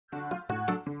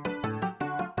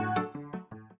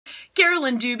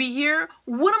Carolyn Dube here.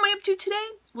 What am I up to today?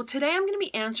 Well, today I'm going to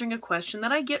be answering a question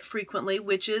that I get frequently,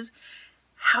 which is,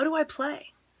 how do I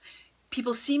play?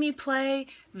 People see me play,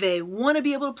 they want to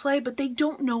be able to play, but they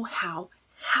don't know how.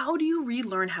 How do you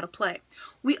relearn how to play?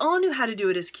 We all knew how to do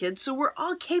it as kids, so we're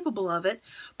all capable of it,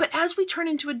 but as we turn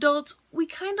into adults, we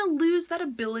kind of lose that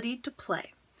ability to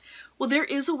play. Well, there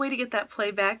is a way to get that play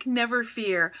back, never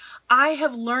fear. I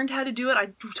have learned how to do it. I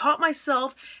taught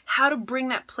myself how to bring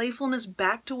that playfulness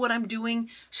back to what I'm doing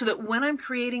so that when I'm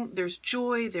creating, there's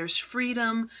joy, there's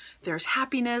freedom, there's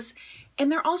happiness,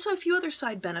 and there are also a few other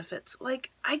side benefits. Like,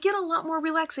 I get a lot more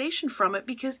relaxation from it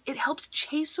because it helps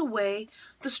chase away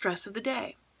the stress of the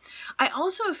day. I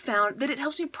also have found that it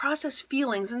helps me process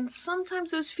feelings, and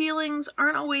sometimes those feelings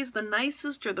aren't always the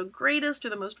nicest or the greatest or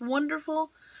the most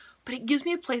wonderful, but it gives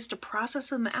me a place to process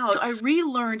them out. So I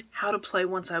relearned how to play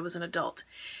once I was an adult.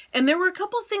 And there were a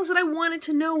couple of things that I wanted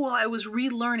to know while I was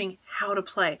relearning how to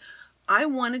play. I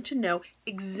wanted to know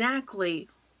exactly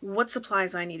what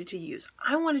supplies I needed to use.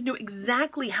 I wanted to know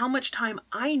exactly how much time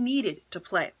I needed to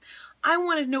play. I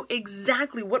wanted to know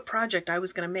exactly what project I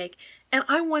was going to make, and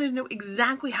I wanted to know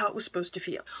exactly how it was supposed to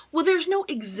feel. Well, there's no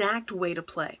exact way to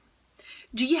play.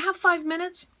 Do you have 5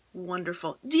 minutes?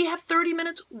 Wonderful. Do you have 30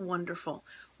 minutes? Wonderful.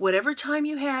 Whatever time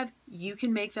you have, you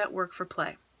can make that work for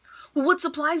play. Well, what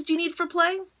supplies do you need for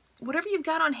play? Whatever you've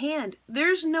got on hand.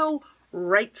 There's no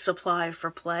right supply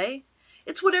for play.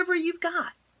 It's whatever you've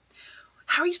got.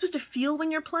 How are you supposed to feel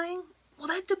when you're playing? Well,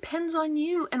 that depends on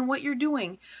you and what you're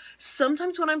doing.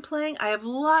 Sometimes when I'm playing, I have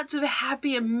lots of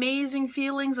happy, amazing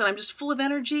feelings and I'm just full of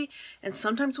energy. And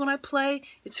sometimes when I play,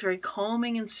 it's very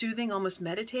calming and soothing, almost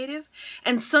meditative.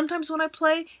 And sometimes when I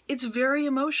play, it's very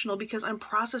emotional because I'm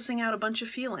processing out a bunch of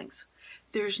feelings.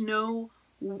 There's no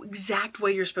exact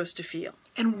way you're supposed to feel.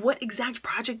 And what exact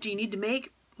project do you need to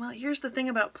make? Well, here's the thing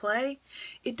about play.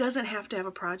 It doesn't have to have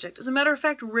a project. As a matter of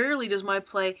fact, rarely does my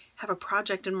play have a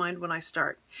project in mind when I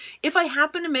start. If I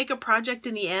happen to make a project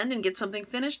in the end and get something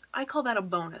finished, I call that a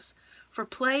bonus. For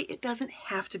play, it doesn't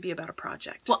have to be about a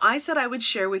project. Well, I said I would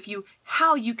share with you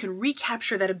how you can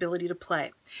recapture that ability to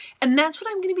play. And that's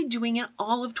what I'm going to be doing in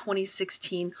all of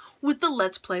 2016 with the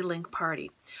Let's Play Link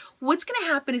Party. What's going to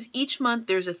happen is each month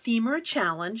there's a theme or a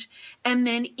challenge, and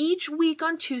then each week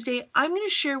on Tuesday, I'm going to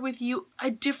share with you a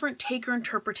different take or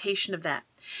interpretation of that.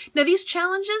 Now, these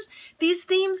challenges, these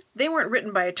themes, they weren't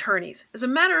written by attorneys. As a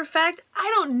matter of fact,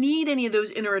 I don't need any of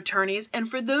those inner attorneys, and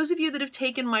for those of you that have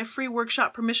taken my free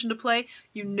workshop Permission to Play,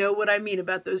 you know what I mean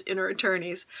about those inner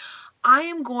attorneys. I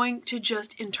am going to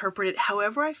just interpret it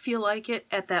however I feel like it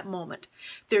at that moment.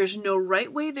 There's no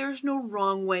right way, there's no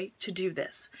wrong way to do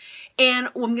this. And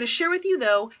I'm going to share with you,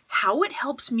 though, how it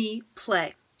helps me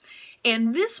play.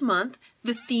 And this month,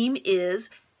 the theme is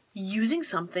using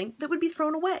something that would be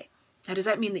thrown away. Now, does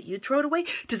that mean that you'd throw it away?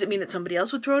 Does it mean that somebody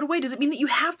else would throw it away? Does it mean that you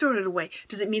have thrown it away?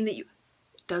 Does it mean that you...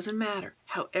 It doesn't matter.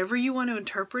 However you want to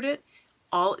interpret it,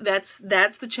 that's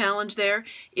the challenge there,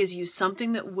 is use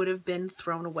something that would have been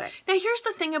thrown away. Now, here's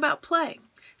the thing about play.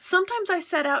 Sometimes I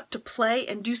set out to play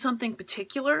and do something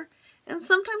particular, and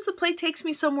sometimes the play takes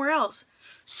me somewhere else.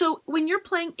 So when you're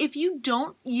playing, if you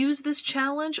don't use this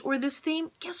challenge or this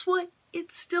theme, guess what?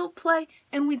 It's still play,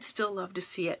 and we'd still love to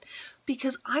see it.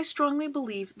 Because I strongly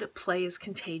believe that play is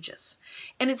contagious.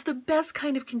 And it's the best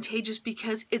kind of contagious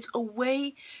because it's a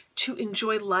way to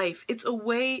enjoy life. It's a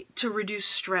way to reduce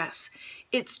stress.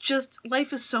 It's just,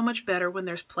 life is so much better when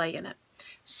there's play in it.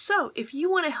 So if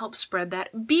you want to help spread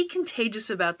that, be contagious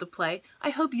about the play, I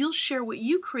hope you'll share what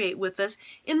you create with us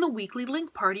in the weekly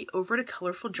link party over at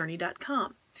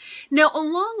colorfuljourney.com. Now,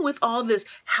 along with all this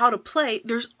how to play,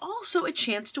 there's also a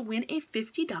chance to win a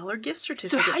 $50 gift certificate.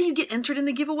 So how do you get entered in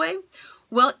the giveaway?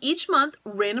 Well, each month,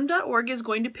 random.org is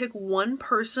going to pick one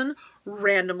person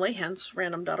randomly, hence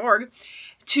random.org,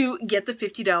 to get the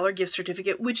 $50 gift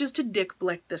certificate, which is to Dick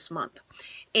Blick this month.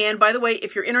 And by the way,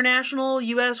 if you're international,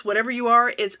 US, whatever you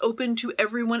are, it's open to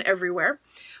everyone everywhere.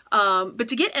 But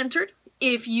to get entered,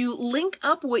 if you link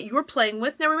up what you're playing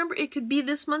with, now remember, it could be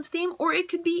this month's theme or it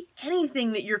could be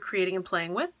anything that you're creating and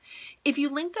playing with. If you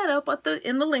link that up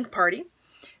in the link party,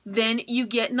 then you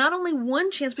get not only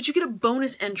one chance, but you get a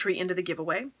bonus entry into the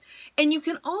giveaway. And you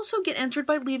can also get entered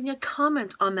by leaving a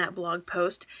comment on that blog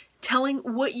post telling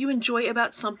what you enjoy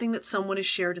about something that someone has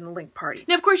shared in the link party.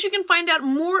 Now, of course, you can find out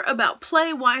more about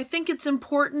play, why I think it's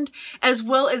important, as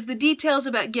well as the details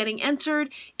about getting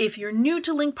entered. If you're new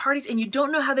to link parties and you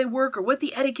don't know how they work or what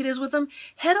the etiquette is with them,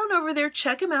 head on over there,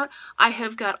 check them out. I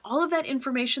have got all of that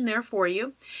information there for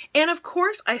you. And of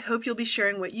course, I hope you'll be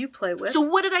sharing what you play with. So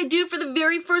what did I do for the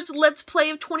very first Let's Play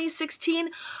of 2016?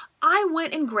 I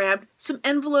went and grabbed some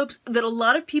envelopes that a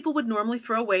lot of people would normally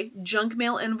throw away, junk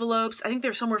mail envelopes. I think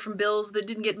they're somewhere from bills that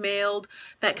didn't get mailed,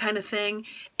 that kind of thing.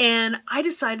 And I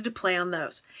decided to play on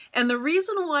those. And the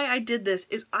reason why I did this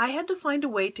is I had to find a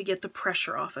way to get the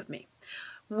pressure off of me.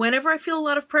 Whenever I feel a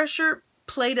lot of pressure,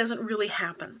 play doesn't really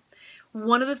happen.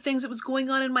 One of the things that was going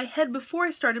on in my head before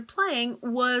I started playing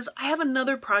was I have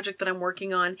another project that I'm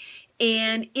working on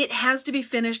and it has to be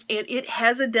finished and it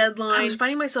has a deadline. I was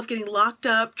finding myself getting locked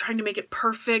up, trying to make it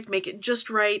perfect, make it just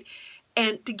right.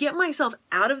 And to get myself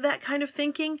out of that kind of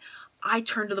thinking, I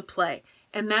turned to the play.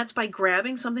 And that's by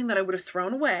grabbing something that I would have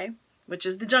thrown away, which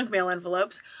is the junk mail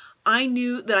envelopes. I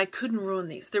knew that I couldn't ruin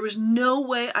these. There was no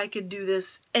way I could do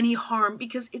this any harm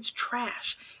because it's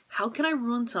trash. How can I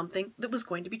ruin something that was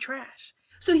going to be trash?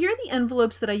 So here are the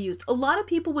envelopes that I used. A lot of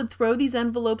people would throw these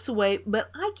envelopes away,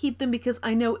 but I keep them because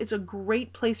I know it's a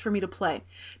great place for me to play.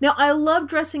 Now, I love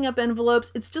dressing up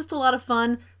envelopes. It's just a lot of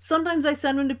fun. Sometimes I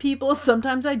send them to people,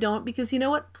 sometimes I don't, because you know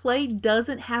what? Play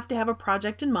doesn't have to have a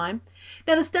project in mind.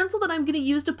 Now, the stencil that I'm going to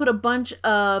use to put a bunch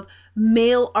of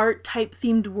mail art type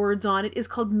themed words on it is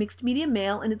called Mixed Media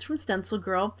Mail, and it's from Stencil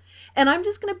Girl. And I'm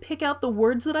just going to pick out the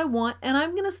words that I want, and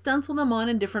I'm going to stencil them on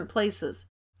in different places.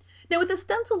 Now with a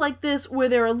stencil like this, where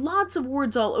there are lots of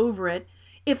words all over it,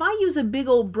 if I use a big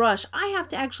old brush, I have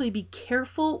to actually be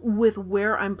careful with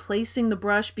where I'm placing the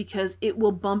brush because it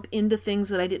will bump into things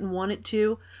that I didn't want it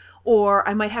to, or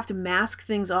I might have to mask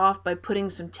things off by putting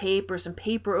some tape or some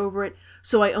paper over it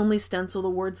so I only stencil the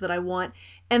words that I want.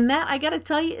 And that, I gotta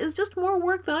tell you, is just more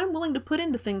work than I'm willing to put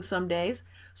into things some days.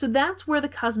 So that's where the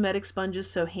cosmetic sponge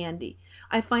is so handy.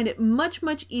 I find it much,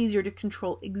 much easier to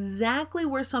control exactly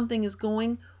where something is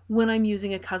going when I'm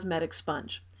using a cosmetic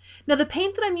sponge. Now the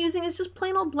paint that I'm using is just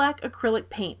plain old black acrylic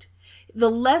paint.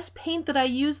 The less paint that I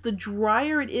use, the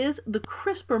drier it is, the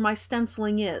crisper my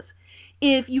stenciling is.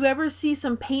 If you ever see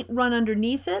some paint run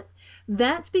underneath it,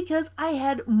 that's because I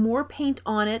had more paint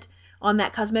on it, on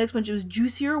that cosmetic sponge. It was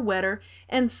juicier, wetter,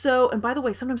 and by the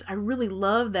way, sometimes I really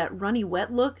love that runny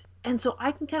wet look, and so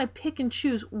I can kind of pick and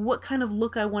choose what kind of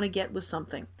look I want to get with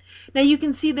something. Now you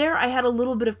can see there I had a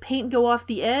little bit of paint go off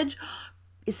the edge.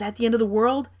 Is that the end of the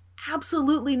world?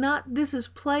 Absolutely not. This is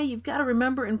play. You've got to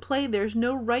remember in play there's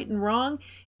no right and wrong.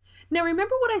 Now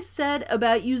remember what I said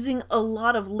about using a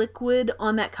lot of liquid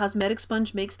on that cosmetic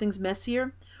sponge makes things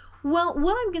messier? Well,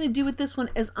 what I'm going to do with this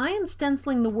one is I am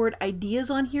stenciling the word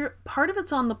ideas on here. Part of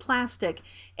it's on the plastic,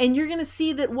 and you're going to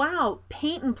see that, wow,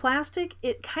 paint and plastic,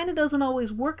 it kind of doesn't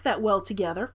always work that well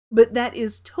together. But that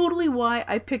is totally why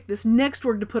I picked this next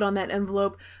word to put on that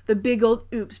envelope, the big old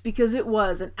oops, because it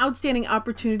was an outstanding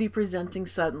opportunity presenting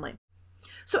suddenly.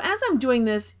 So as I'm doing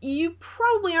this, you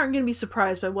probably aren't going to be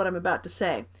surprised by what I'm about to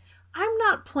say. I'm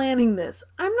not planning this.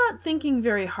 I'm not thinking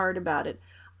very hard about it.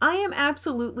 I am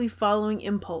absolutely following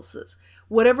impulses.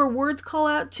 Whatever words call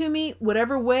out to me,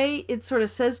 whatever way it sort of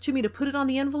says to me to put it on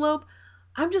the envelope,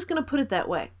 I'm just going to put it that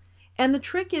way. And the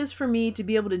trick is for me to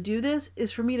be able to do this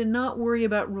is for me to not worry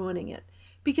about ruining it.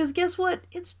 Because guess what?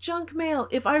 It's junk mail.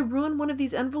 If I ruin one of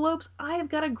these envelopes, I have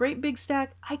got a great big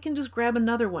stack. I can just grab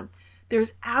another one.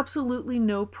 There's absolutely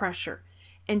no pressure.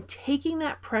 And taking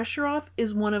that pressure off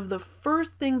is one of the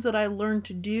first things that I learned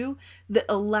to do that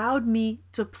allowed me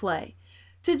to play.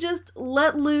 To just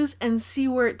let loose and see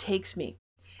where it takes me.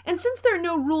 And since there are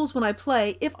no rules when I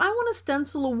play, if I want to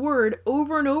stencil a word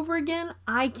over and over again,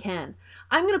 I can.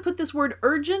 I'm going to put this word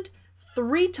urgent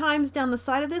 3 times down the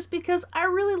side of this because I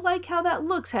really like how that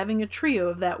looks having a trio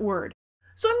of that word.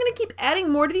 So I'm going to keep adding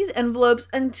more to these envelopes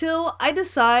until I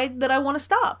decide that I want to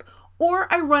stop.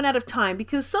 Or I run out of time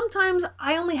because sometimes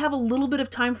I only have a little bit of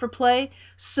time for play.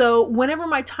 So whenever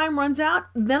my time runs out,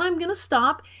 then I'm going to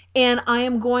stop and I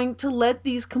am going to let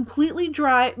these completely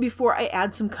dry before I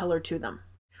add some color to them.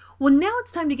 Well, now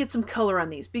it's time to get some color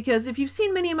on these because if you've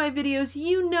seen many of my videos,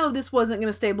 you know this wasn't going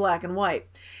to stay black and white.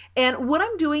 And what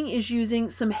I'm doing is using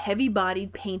some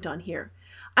heavy-bodied paint on here.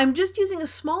 I'm just using a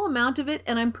small amount of it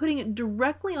and I'm putting it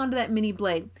directly onto that mini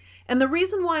blade. And the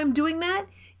reason why I'm doing that,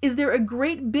 is there a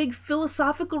great big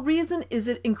philosophical reason? Is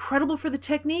it incredible for the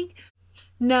technique?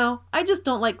 No, I just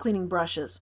don't like cleaning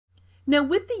brushes. Now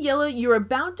with the yellow, you're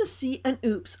about to see an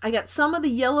oops. I got some of the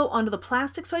yellow onto the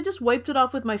plastic, so I just wiped it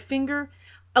off with my finger.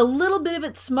 A little bit of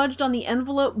it smudged on the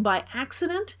envelope by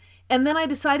accident, and then I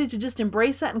decided to just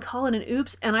embrace that and call it an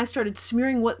oops, and I started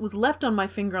smearing what was left on my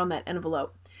finger on that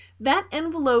envelope. That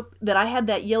envelope that I had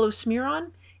that yellow smear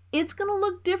on, it's going to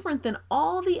look different than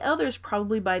all the others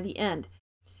probably by the end.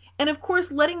 And of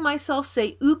course, letting myself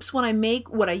say oops when I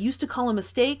make what I used to call a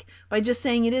mistake by just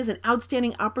saying it is an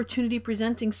outstanding opportunity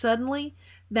presenting suddenly,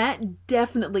 that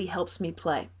definitely helps me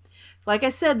play. Like I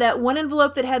said, that one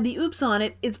envelope that had the oops on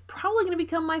it is probably going to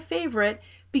become my favorite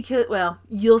because, well,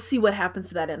 you'll see what happens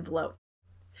to that envelope.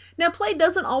 Now, play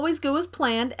doesn't always go as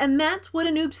planned, and that's what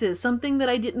an oops is, something that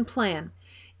I didn't plan.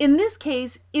 In this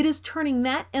case, it is turning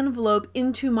that envelope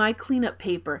into my cleanup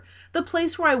paper, the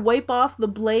place where I wipe off the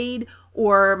blade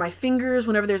or my fingers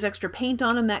whenever there's extra paint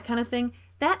on them, that kind of thing.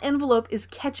 That envelope is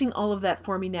catching all of that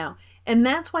for me now, and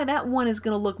that's why that one is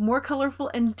going to look more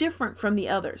colorful and different from the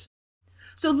others.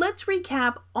 So let's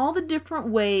recap all the different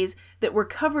ways that were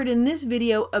covered in this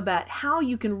video about how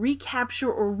you can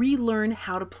recapture or relearn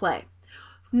how to play.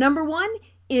 Number one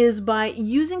is by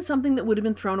using something that would have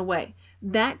been thrown away.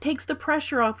 That takes the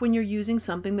pressure off when you're using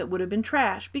something that would have been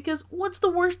trash, because what's the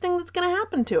worst thing that's going to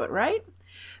happen to it, right?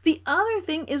 The other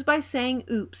thing is by saying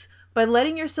oops, by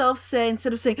letting yourself say,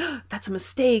 instead of saying, oh, that's a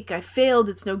mistake, I failed,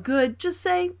 it's no good, just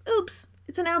say, oops,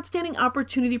 it's an outstanding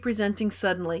opportunity presenting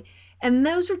suddenly. And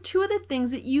those are two of the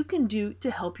things that you can do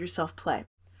to help yourself play.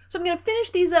 So I'm going to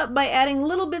finish these up by adding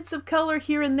little bits of color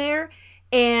here and there.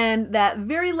 And that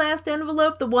very last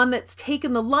envelope, the one that's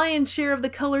taken the lion's share of the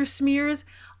color smears,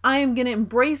 I am going to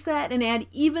embrace that and add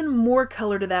even more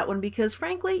color to that one because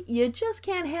frankly, you just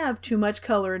can't have too much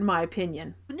color in my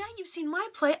opinion. But now you've seen my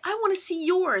play, I want to see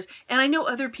yours, and I know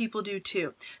other people do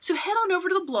too. So head on over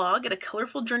to the blog at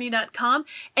acolorfuljourney.com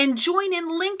and join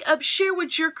in, link up, share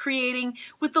what you're creating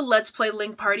with the Let's Play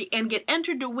Link Party and get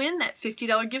entered to win that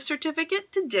 $50 gift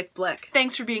certificate to Dick Blick.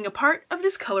 Thanks for being a part of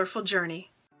this colorful journey.